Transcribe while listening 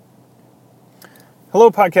Hello,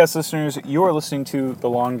 podcast listeners. You are listening to The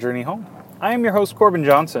Long Journey Home. I am your host, Corbin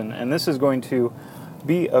Johnson, and this is going to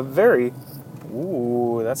be a very...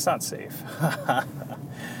 Ooh, that's not safe.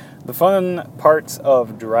 The fun parts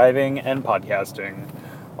of driving and podcasting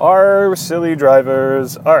are silly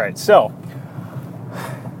drivers. All right, so...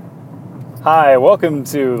 Hi, welcome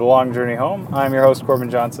to The Long Journey Home. I'm your host, Corbin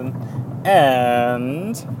Johnson,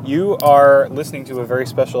 and you are listening to a very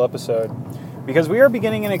special episode because we are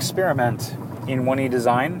beginning an experiment in 1E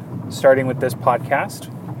Design, starting with this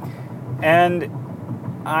podcast. And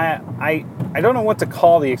I don't know what to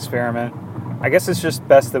call the experiment. I guess it's just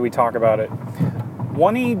best that we talk about it.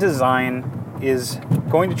 1E Design is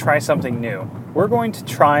going to try something new. We're going to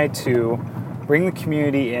try to bring the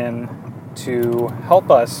community in to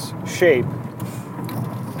help us shape,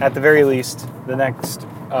 at the very least, the next,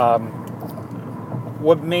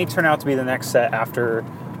 what may turn out to be the next set after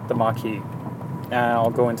the Maquis. And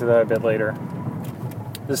I'll go into that a bit later.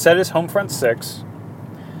 The set is Homefront 6.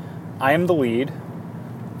 I am the lead.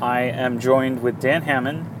 I am joined with Dan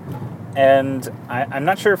Hammond, and I'm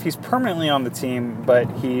not sure if he's permanently on the team, but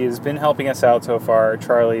he has been helping us out so far,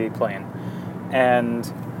 Charlie Plain. And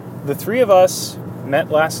the three of us met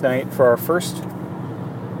last night for our first,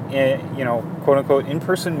 quote-unquote,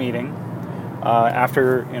 in-person meeting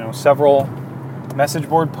after, several message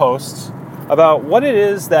board posts about what it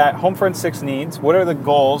is that Homefront 6 needs, what are the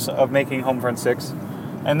goals of making Homefront 6,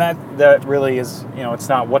 and that really is, it's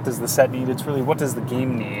not what does the set need, it's really what does the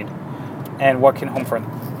game need, and what can Homefront,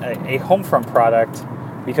 a Homefront product,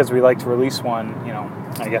 because we like to release one,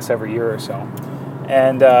 I guess every year or so,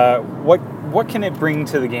 and what can it bring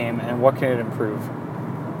to the game, and what can it improve?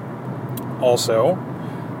 Also,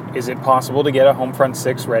 is it possible to get a Homefront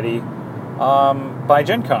 6 ready by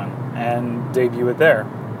Gen Con and debut it there?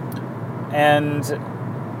 And,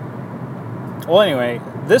 well, anyway,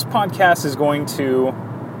 this podcast is going to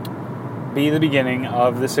be the beginning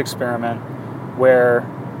of this experiment where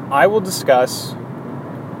I will discuss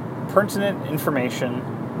pertinent information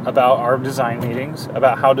about our design meetings,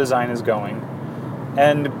 about how design is going,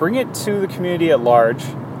 and bring it to the community at large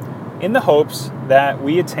in the hopes that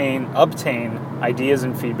we obtain ideas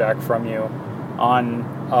and feedback from you on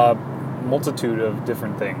a multitude of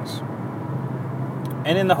different things.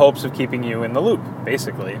 And in the hopes of keeping you in the loop,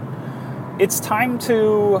 basically. It's time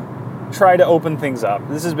to try to open things up.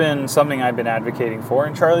 This has been something I've been advocating for,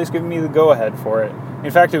 and Charlie's given me the go-ahead for it. In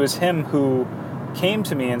fact, it was him who came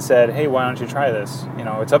to me and said, hey, why don't you try this?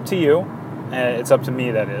 It's up to you. It's up to me,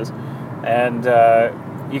 that is. And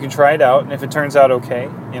you can try it out, and if it turns out okay,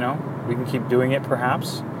 we can keep doing it,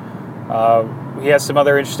 perhaps. He has some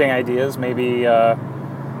other interesting ideas, maybe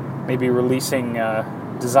releasing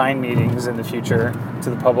design meetings in the future to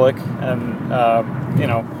the public, and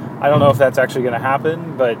I don't know if that's actually going to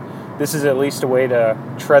happen, but this is at least a way to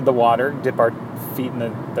tread the water, dip our feet in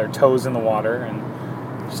their toes in the water, and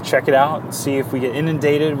just check it out and see if we get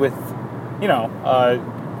inundated with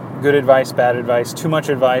good advice, bad advice, too much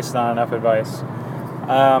advice, not enough advice.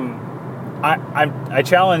 I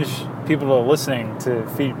challenge people to listening to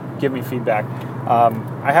give me feedback.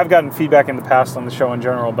 I have gotten feedback in the past on the show in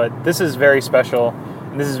general, but this is very special,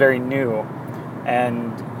 and this is very new,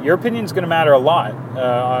 and your opinion is going to matter a lot,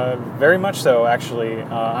 very much so, actually.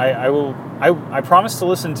 I promise to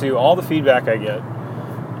listen to all the feedback I get,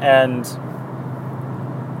 and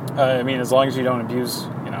as long as you don't abuse,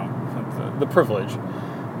 the privilege.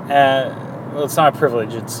 Well, it's not a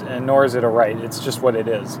privilege, nor is it a right. It's just what it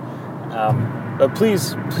is. But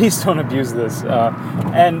please don't abuse this.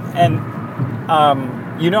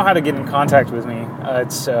 You know how to get in contact with me.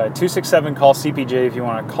 It's 267-CALL-CPJ if you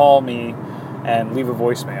want to call me and leave a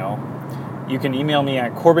voicemail. You can email me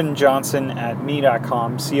at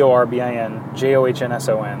corbinjohnson@me.com,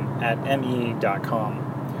 CORBINJOHNSON@me.com.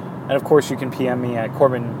 And of course, you can PM me at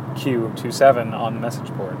CorbinQ27 on the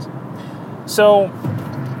message boards. So,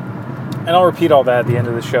 and I'll repeat all that at the end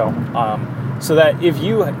of the show, so that if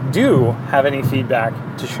you do have any feedback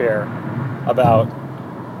to share about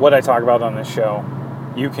what I talk about on this show,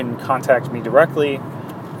 you can contact me directly,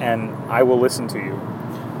 and I will listen to you.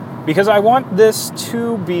 Because I want this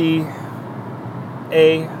to be,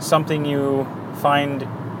 A, something you find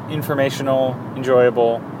informational,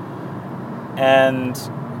 enjoyable, and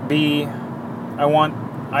B,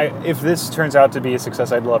 if this turns out to be a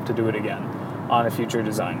success, I'd love to do it again on a future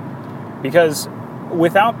design. Because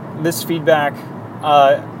without this feedback,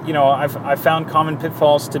 I've found common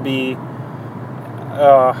pitfalls to be,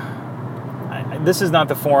 this is not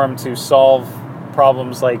the forum to solve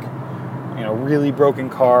problems like, really broken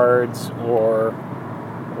cards or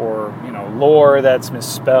or lore that's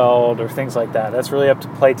misspelled or things like that. That's really up to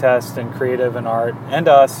playtest and creative and art and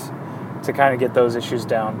us to kind of get those issues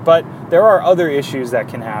down. But there are other issues that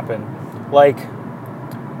can happen, like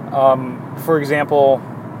for example,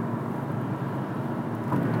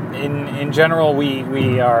 in general,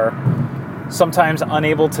 we are sometimes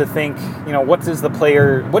unable to think, what do the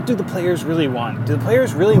players really want? Do the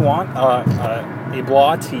players really want a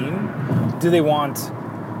blah team? Do they want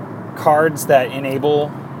cards that enable,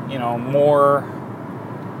 more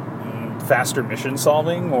faster mission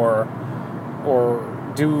solving, or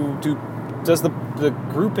does the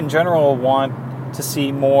group in general want to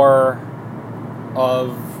see more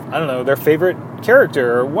of, I don't know, their favorite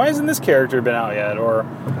character? Or why hasn't this character been out yet? Or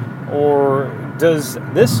does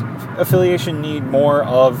this affiliation need more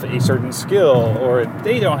of a certain skill, or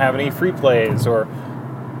they don't have any free plays, or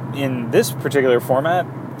in this particular format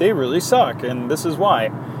they really suck and this is why.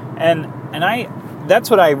 And that's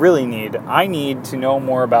what I really need. I need to know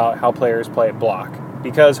more about how players play block,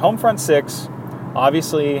 because Homefront 6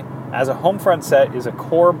 obviously as a Homefront set is a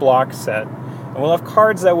core block set, and we'll have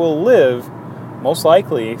cards that will live most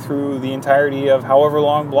likely through the entirety of however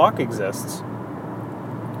long block exists.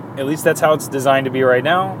 At least that's how it's designed to be right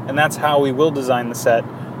now, and that's how we will design the set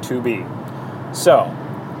to be. So,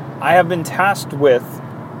 I have been tasked with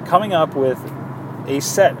coming up with a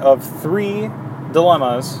set of 9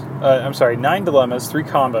 dilemmas, 3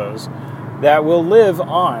 combos that will live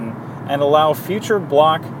on and allow future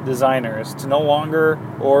block designers to no longer,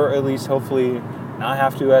 or at least hopefully not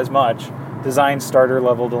have to as much, design starter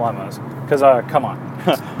level dilemmas. Because, come on.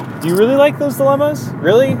 Do you really like those dilemmas?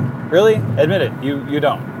 Really? Really? Admit it. You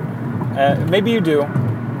don't. Maybe you do,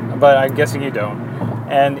 but I'm guessing you don't.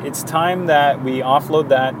 And it's time that we offload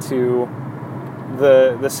that to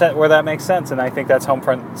the set where that makes sense, and I think that's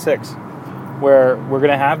Homefront 6, where we're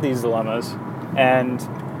going to have these dilemmas. And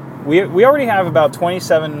we already have about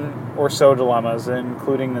 27 or so dilemmas,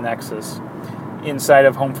 including the Nexus, inside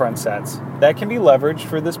of Homefront sets that can be leveraged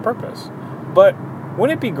for this purpose. But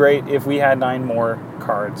wouldn't it be great if we had 9 more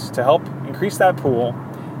cards to help increase that pool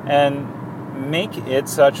and make it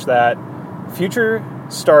such that future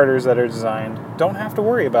starters that are designed don't have to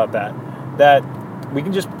worry about that. That we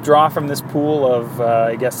can just draw from this pool of,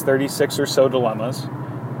 36 or so dilemmas.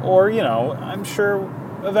 Or, I'm sure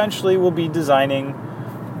eventually we'll be designing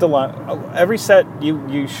every set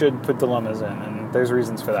you should put dilemmas in, and there's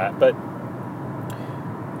reasons for that. But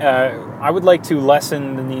I would like to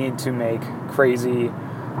lessen the need to make crazy,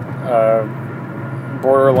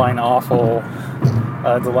 borderline awful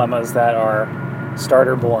dilemmas that are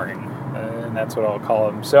starter boring, and that's what I'll call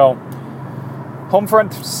them. So,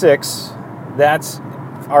 Homefront 6, that's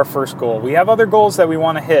our first goal. We have other goals that we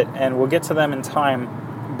want to hit, and we'll get to them in time,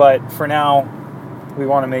 but for now, we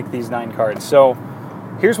want to make these 9 cards. So,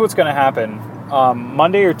 here's what's going to happen.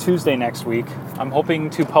 Monday or Tuesday next week, I'm hoping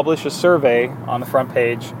to publish a survey on the front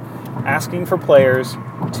page asking for players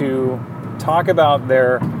to talk about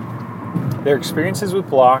their experiences with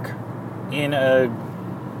block in a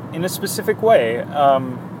specific way.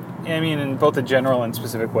 In both a general and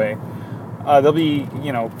specific way. There'll be,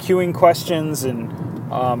 queuing questions and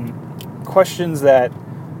questions that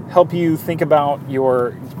help you think about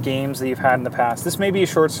your games that you've had in the past. This may be a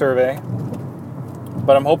short survey,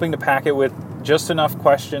 but I'm hoping to pack it with just enough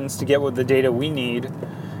questions to get what the data we need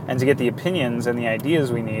and to get the opinions and the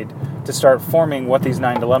ideas we need to start forming what these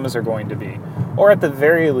 9 dilemmas are going to be. Or at the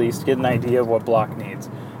very least, get an idea of what block needs.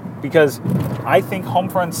 Because I think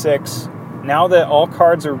Homefront 6, now that all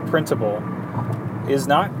cards are printable, is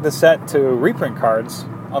not the set to reprint cards,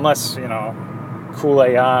 unless, cool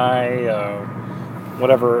AI,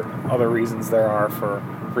 whatever other reasons there are for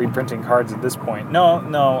reprinting cards at this point. No,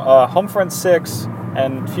 Homefront 6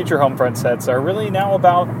 and future Homefront sets are really now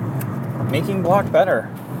about making block better.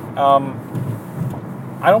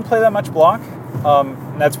 I don't play that much block.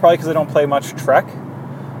 That's probably because I don't play much Trek.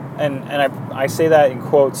 And I say that in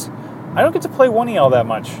quotes. I don't get to play 1E all that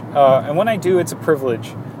much. And when I do, it's a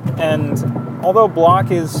privilege. And although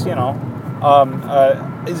block is,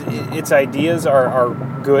 its ideas are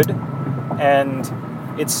good, and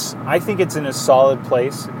I think it's in a solid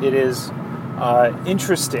place. It is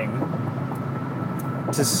interesting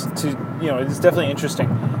to it's definitely interesting.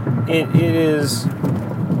 It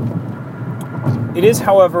is,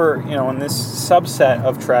 however, in this subset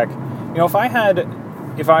of Trek,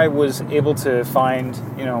 if I was able to find,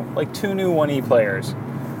 2 new 1E players,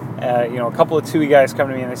 a couple of 2E guys come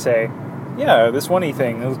to me and they say, yeah, this 1E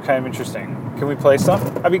thing is kind of interesting. Can we play some?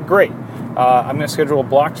 That'd be great. I'm going to schedule a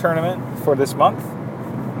block tournament for this month.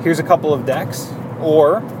 Here's a couple of decks,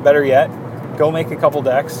 or better yet, go make a couple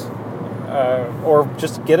decks, or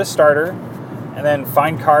just get a starter and then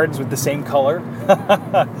find cards with the same color,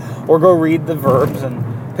 or go read the verbs and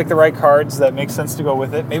pick the right cards that make sense to go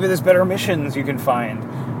with it. Maybe there's better missions you can find.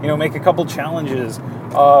 Make a couple challenges.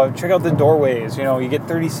 Check out the doorways. You get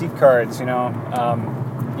 30 seed cards. You're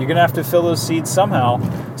going to have to fill those seeds somehow.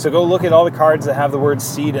 So go look at all the cards that have the word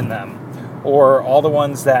seed in them, or all the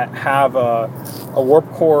ones that have a warp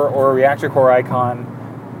core or a reactor core icon.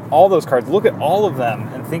 All those cards. Look at all of them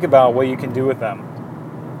and think about what you can do with them.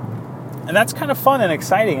 And that's kind of fun and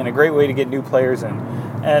exciting and a great way to get new players in.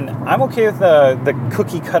 And I'm okay with the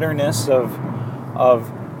cookie cutterness of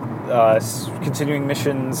continuing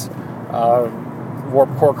missions,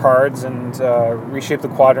 warp core cards, and reshape the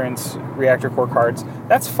quadrants, reactor core cards.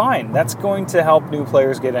 That's fine. That's going to help new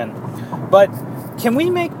players get in. But can we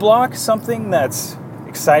make block something that's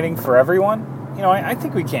exciting for everyone? I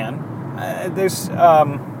think we can.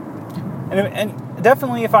 And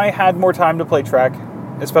definitely, if I had more time to play Trek,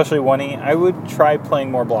 especially 1E, I would try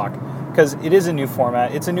playing more block, because it is a new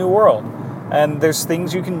format, it's a new world, and there's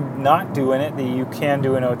things you can not do in it that you can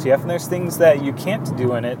do in OTF, and there's things that you can't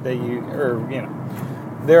do in it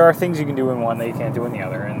there are things you can do in one that you can't do in the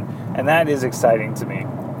other, and that is exciting to me.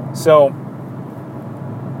 So,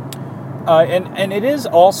 and it is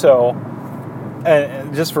also,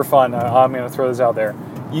 just for fun, I'm going to throw this out there.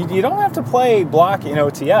 You don't have to play block in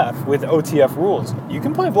OTF with OTF rules. You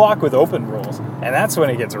can play block with open rules, and that's when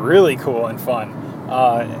it gets really cool and fun.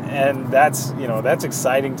 And that's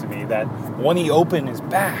exciting to me that 1E Open is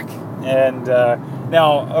back. And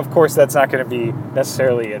now, of course, that's not going to be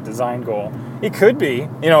necessarily a design goal. It could be,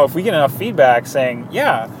 if we get enough feedback saying,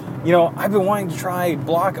 yeah, I've been wanting to try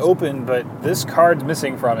block open, but this card's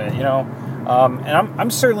missing from it, and I'm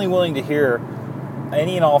certainly willing to hear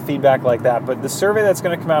any and all feedback like that. But the survey that's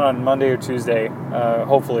going to come out on Monday or Tuesday,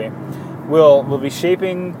 hopefully, will be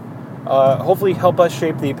shaping, hopefully help us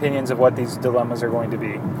shape the opinions of what these dilemmas are going to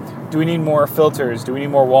be. Do we need more filters? Do we need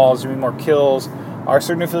more walls? Do we need more kills? Are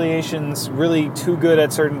certain affiliations really too good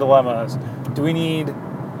at certain dilemmas? Do we need,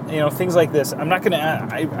 things like this? I'm not going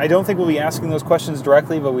to, I don't think we'll be asking those questions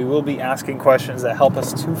directly, but we will be asking questions that help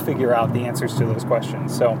us to figure out the answers to those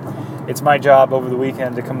questions. So it's my job over the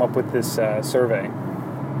weekend to come up with this survey.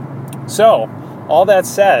 So, all that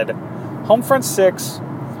said, Homefront 6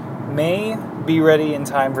 may be ready in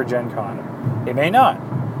time for Gen Con. It may not.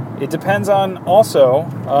 It depends on also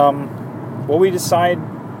what we decide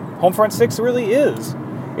Homefront 6 really is.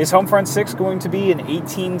 Is Homefront 6 going to be an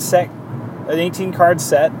 18 card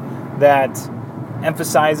set that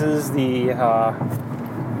emphasizes the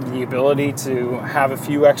ability to have a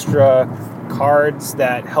few extra cards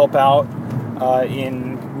that help out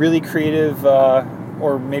in really creative,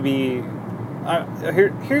 or maybe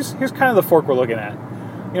here's kind of the fork we're looking at.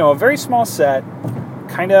 A very small set,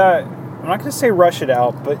 kind of, I'm not going to say rush it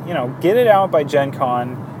out, but get it out by Gen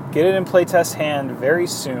Con, get it in playtest hand very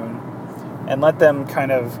soon, and let them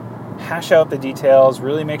kind of hash out the details,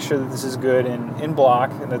 really make sure that this is good in block,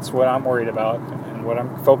 and that's what I'm worried about and what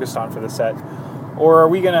I'm focused on for the set. Or are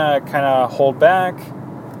we going to kind of hold back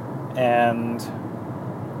and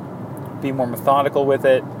be more methodical with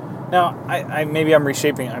it? Now, I'm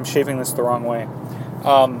shaping this the wrong way.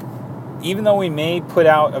 Even though we may put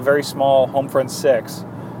out a very small Homefront 6,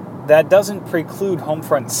 that doesn't preclude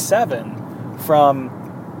Homefront 7 from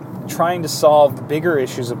trying to solve the bigger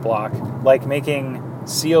issues of block, like making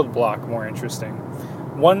sealed block more interesting.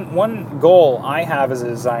 One goal I have as a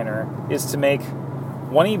designer is to make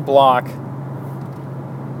 1E block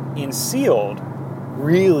in sealed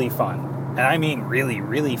really fun. And I mean really,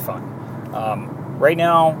 really fun. Right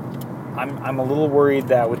now, I'm a little worried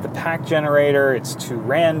that with the pack generator, it's too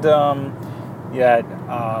random. Yet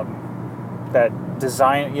that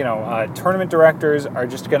design, tournament directors are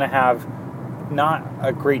just going to have not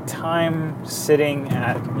a great time sitting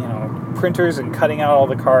at printers and cutting out all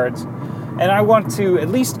the cards. And I want to at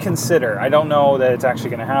least consider. I don't know that it's actually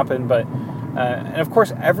going to happen, but and of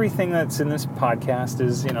course everything that's in this podcast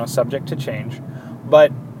is subject to change.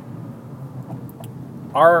 But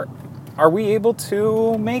are we able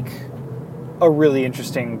to make a really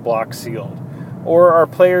interesting block sealed? Or are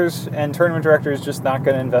players and tournament directors just not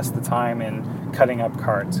going to invest the time in cutting up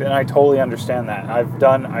cards? And I totally understand that. I've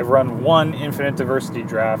run one infinite diversity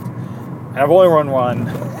draft, and I've only run one,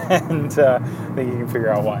 and I think you can figure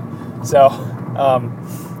out why. So,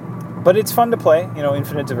 but it's fun to play.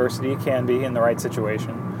 Infinite diversity can be in the right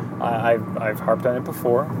situation. I've harped on it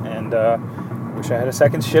before, and wish I had a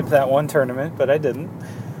second ship that one tournament, but I didn't.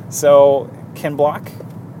 So, can block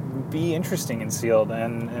be interesting in sealed,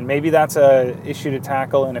 and maybe that's a issue to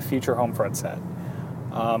tackle in a future Homefront set.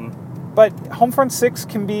 But Homefront 6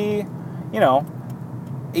 can be,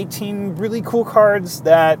 18 really cool cards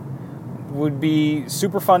that would be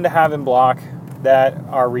super fun to have in block, that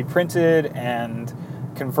are reprinted and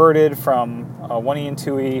converted from 1E and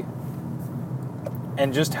 2E,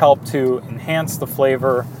 and just help to enhance the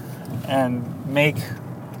flavor and make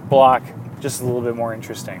block just a little bit more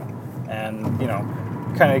interesting, and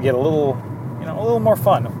kind of get a little more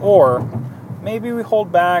fun. Or maybe we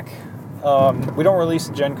hold back, we don't release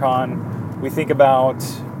a Gen Con, we think about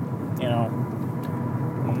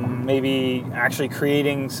maybe actually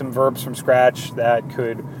creating some verbs from scratch that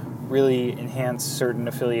could really enhance certain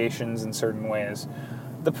affiliations in certain ways.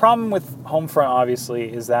 The problem with Homefront,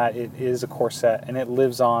 obviously, is that it is a core set and it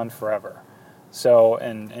lives on forever. So,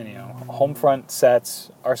 and Homefront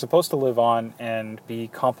sets are supposed to live on and be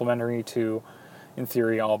complementary to, in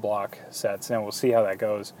theory, all block sets, and we'll see how that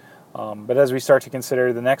goes. But as we start to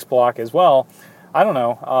consider the next block as well, I don't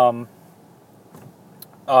know,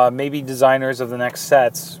 maybe designers of the next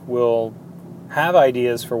sets will have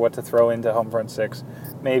ideas for what to throw into Homefront 6.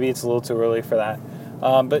 Maybe it's a little too early for that.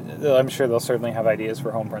 But I'm sure they'll certainly have ideas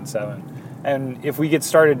for Homefront 7. And if we get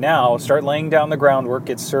started now, start laying down the groundwork,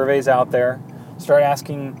 get surveys out there, start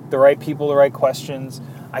asking the right people the right questions,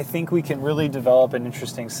 I think we can really develop an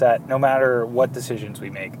interesting set no matter what decisions we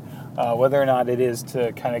make. Whether or not it is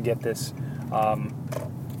to kind of get this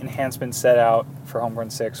enhancement set out for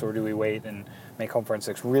Homefront 6, or do we wait and make Homefront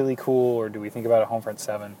 6 really cool, or do we think about a Homefront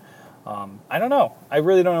 7? I don't know. I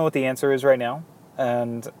really don't know what the answer is right now.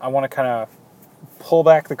 And I want to kind of pull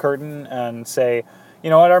back the curtain and say,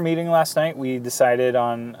 at our meeting last night, we decided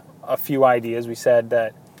on a few ideas. We said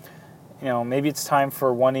that, maybe it's time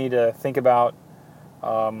for 1E to think about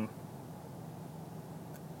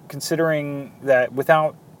considering that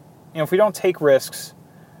without, if we don't take risks,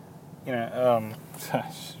 what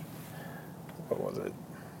was it?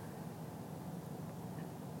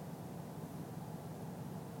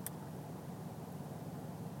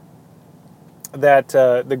 That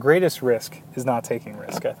the greatest risk is not taking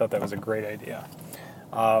risk. I thought that was a great idea.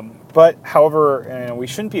 But, however, we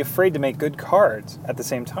shouldn't be afraid to make good cards at the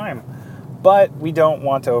same time. But we don't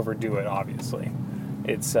want to overdo it, obviously.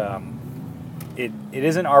 It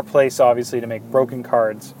isn't our place, obviously, to make broken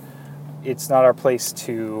cards. It's not our place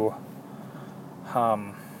to... it's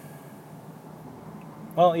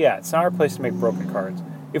not our place to make broken cards.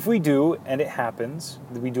 If we do, and it happens,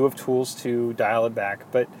 we do have tools to dial it back.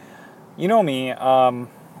 But... you know me,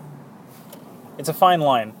 it's a fine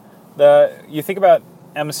line. You think about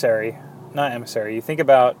you think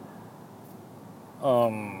about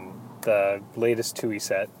the latest 2E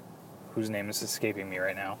set, whose name is escaping me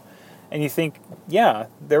right now, and you think, yeah,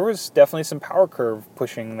 there was definitely some power curve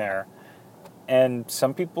pushing there. And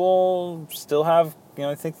some people still have,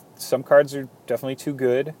 I think some cards are definitely too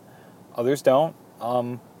good, others don't.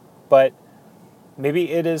 But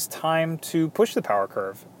maybe it is time to push the power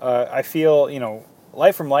curve. I feel,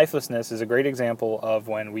 Life from Lifelessness is a great example of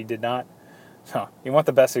when we did not... you want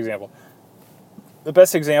the best example. The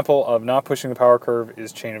best example of not pushing the power curve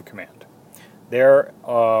is Chain of Command. There,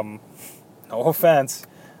 no offense,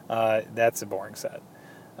 that's a boring set.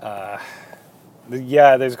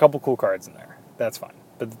 There's a couple cool cards in there. That's fine.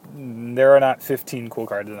 But there are not 15 cool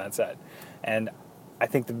cards in that set. And I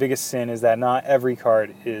think the biggest sin is that not every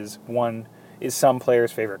card is some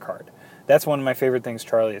player's favorite card. That's one of my favorite things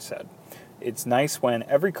Charlie has said. It's nice when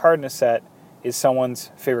every card in a set is someone's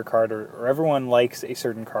favorite card, or everyone likes a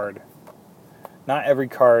certain card. Not every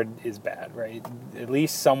card is bad, right? At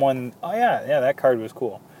least someone, that card was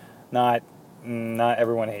cool. Not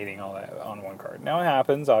everyone hating all that on one card. Now it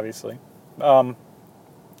happens, obviously.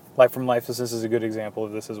 Life from Lifelessness is a good example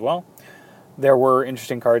of this as well. There were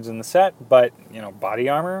interesting cards in the set, but, body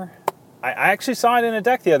armor... I actually saw it in a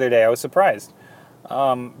deck the other day. I was surprised.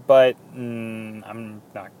 But I'm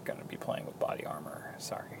not going to be playing with body armor.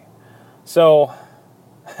 Sorry. So,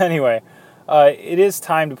 anyway, it is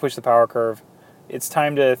time to push the power curve. It's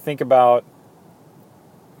time to think about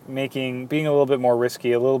being a little bit more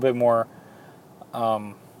risky, a little bit more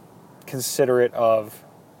considerate of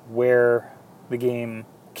where the game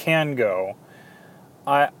can go.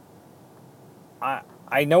 I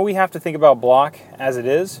know we have to think about block as it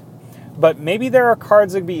is, but maybe there are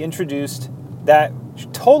cards that could be introduced that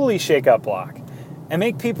totally shake up block and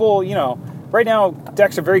make people, right now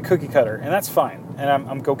decks are very cookie cutter, and that's fine. And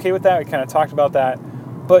I'm okay with that. We kind of talked about that.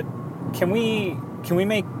 But can we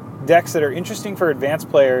make decks that are interesting for advanced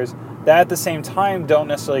players that at the same time don't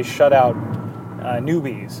necessarily shut out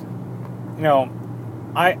newbies?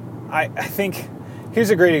 I think here's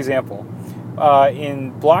a great example.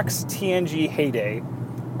 In Block's TNG heyday,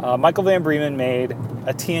 Michael Van Bremen made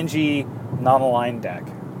a TNG non-aligned deck.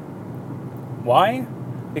 Why?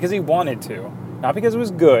 Because he wanted to. Not because it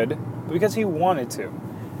was good, but because he wanted to.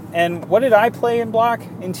 And what did I play in Block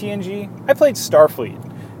in TNG? I played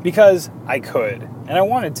Starfleet because I could and I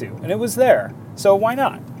wanted to, and it was there. So why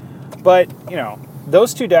not? But,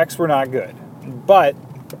 those two decks were not good, but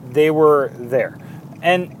they were there.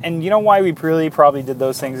 And you know why we really probably did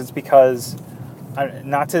those things? It's because,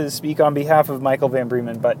 not to speak on behalf of Michael Van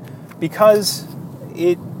Bremen, but because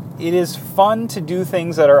it is fun to do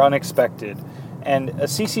things that are unexpected. And a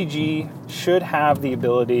CCG should have the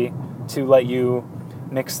ability to let you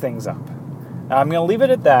mix things up. Now, I'm going to leave it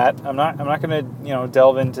at that. I'm not going to,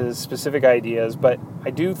 delve into specific ideas, but I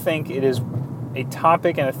do think it is a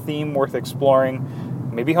topic and a theme worth exploring.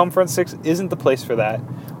 Maybe Homefront 6 isn't the place for that,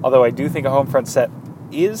 although I do think a Homefront set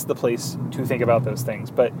is the place to think about those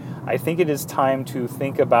things. But I think it is time to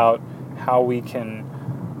think about how we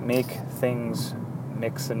can make things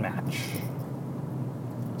mix and match.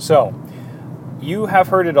 So, you have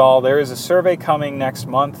heard it all. There is a survey coming next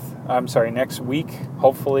week,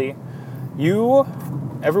 hopefully. You,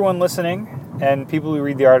 everyone listening, and people who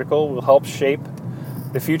read the article will help shape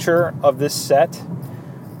the future of this set.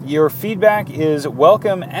 Your feedback is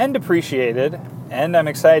welcome and appreciated, and I'm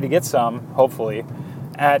excited to get some, hopefully,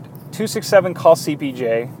 at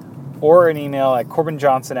 267-CALL-CPJ, or an email at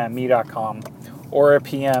corbinjohnson@me.com, or a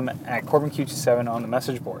PM at corbinq27 on the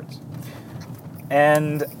message boards.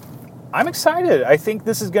 And I'm excited. I think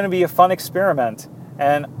this is going to be a fun experiment,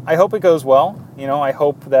 and I hope it goes well. I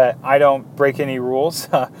hope that I don't break any rules.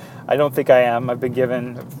 I don't think I am. I've been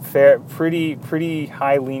given pretty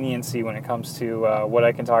high leniency when it comes to what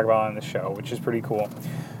I can talk about on the show, which is pretty cool.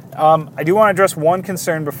 I do want to address one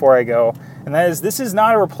concern before I go, and that is this is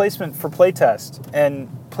not a replacement for playtest, and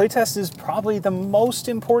playtest is probably the most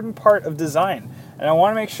important part of design, and I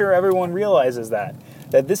want to make sure everyone realizes that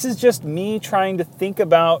this is just me trying to think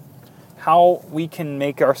about how we can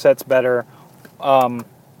make our sets better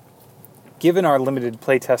given our limited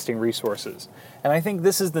playtesting resources. And I think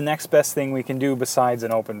this is the next best thing we can do besides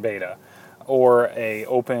an open beta or a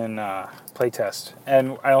open playtest,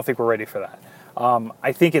 and I don't think we're ready for that.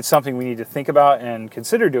 I think it's something we need to think about and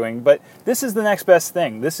consider doing, but this is the next best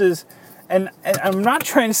thing. This is, and I'm not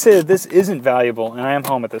trying to say that this isn't valuable, and I am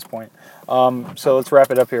home at this point, so let's wrap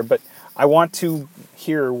it up here, but I want to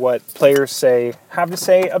hear what players have to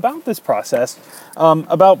say about this process,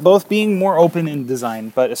 about both being more open in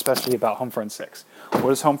design, but especially about Homefront 6. What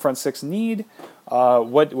does Homefront 6 need?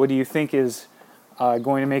 What do you think is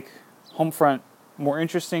going to make Homefront more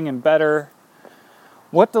interesting and better?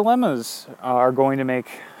 What dilemmas are going to make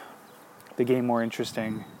the game more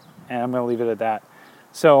interesting? And I'm going to leave it at that.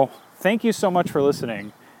 So thank you so much for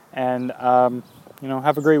listening, and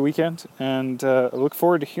have a great weekend, and I look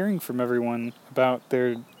forward to hearing from everyone about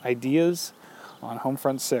their ideas on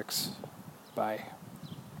Homefront 6. Bye.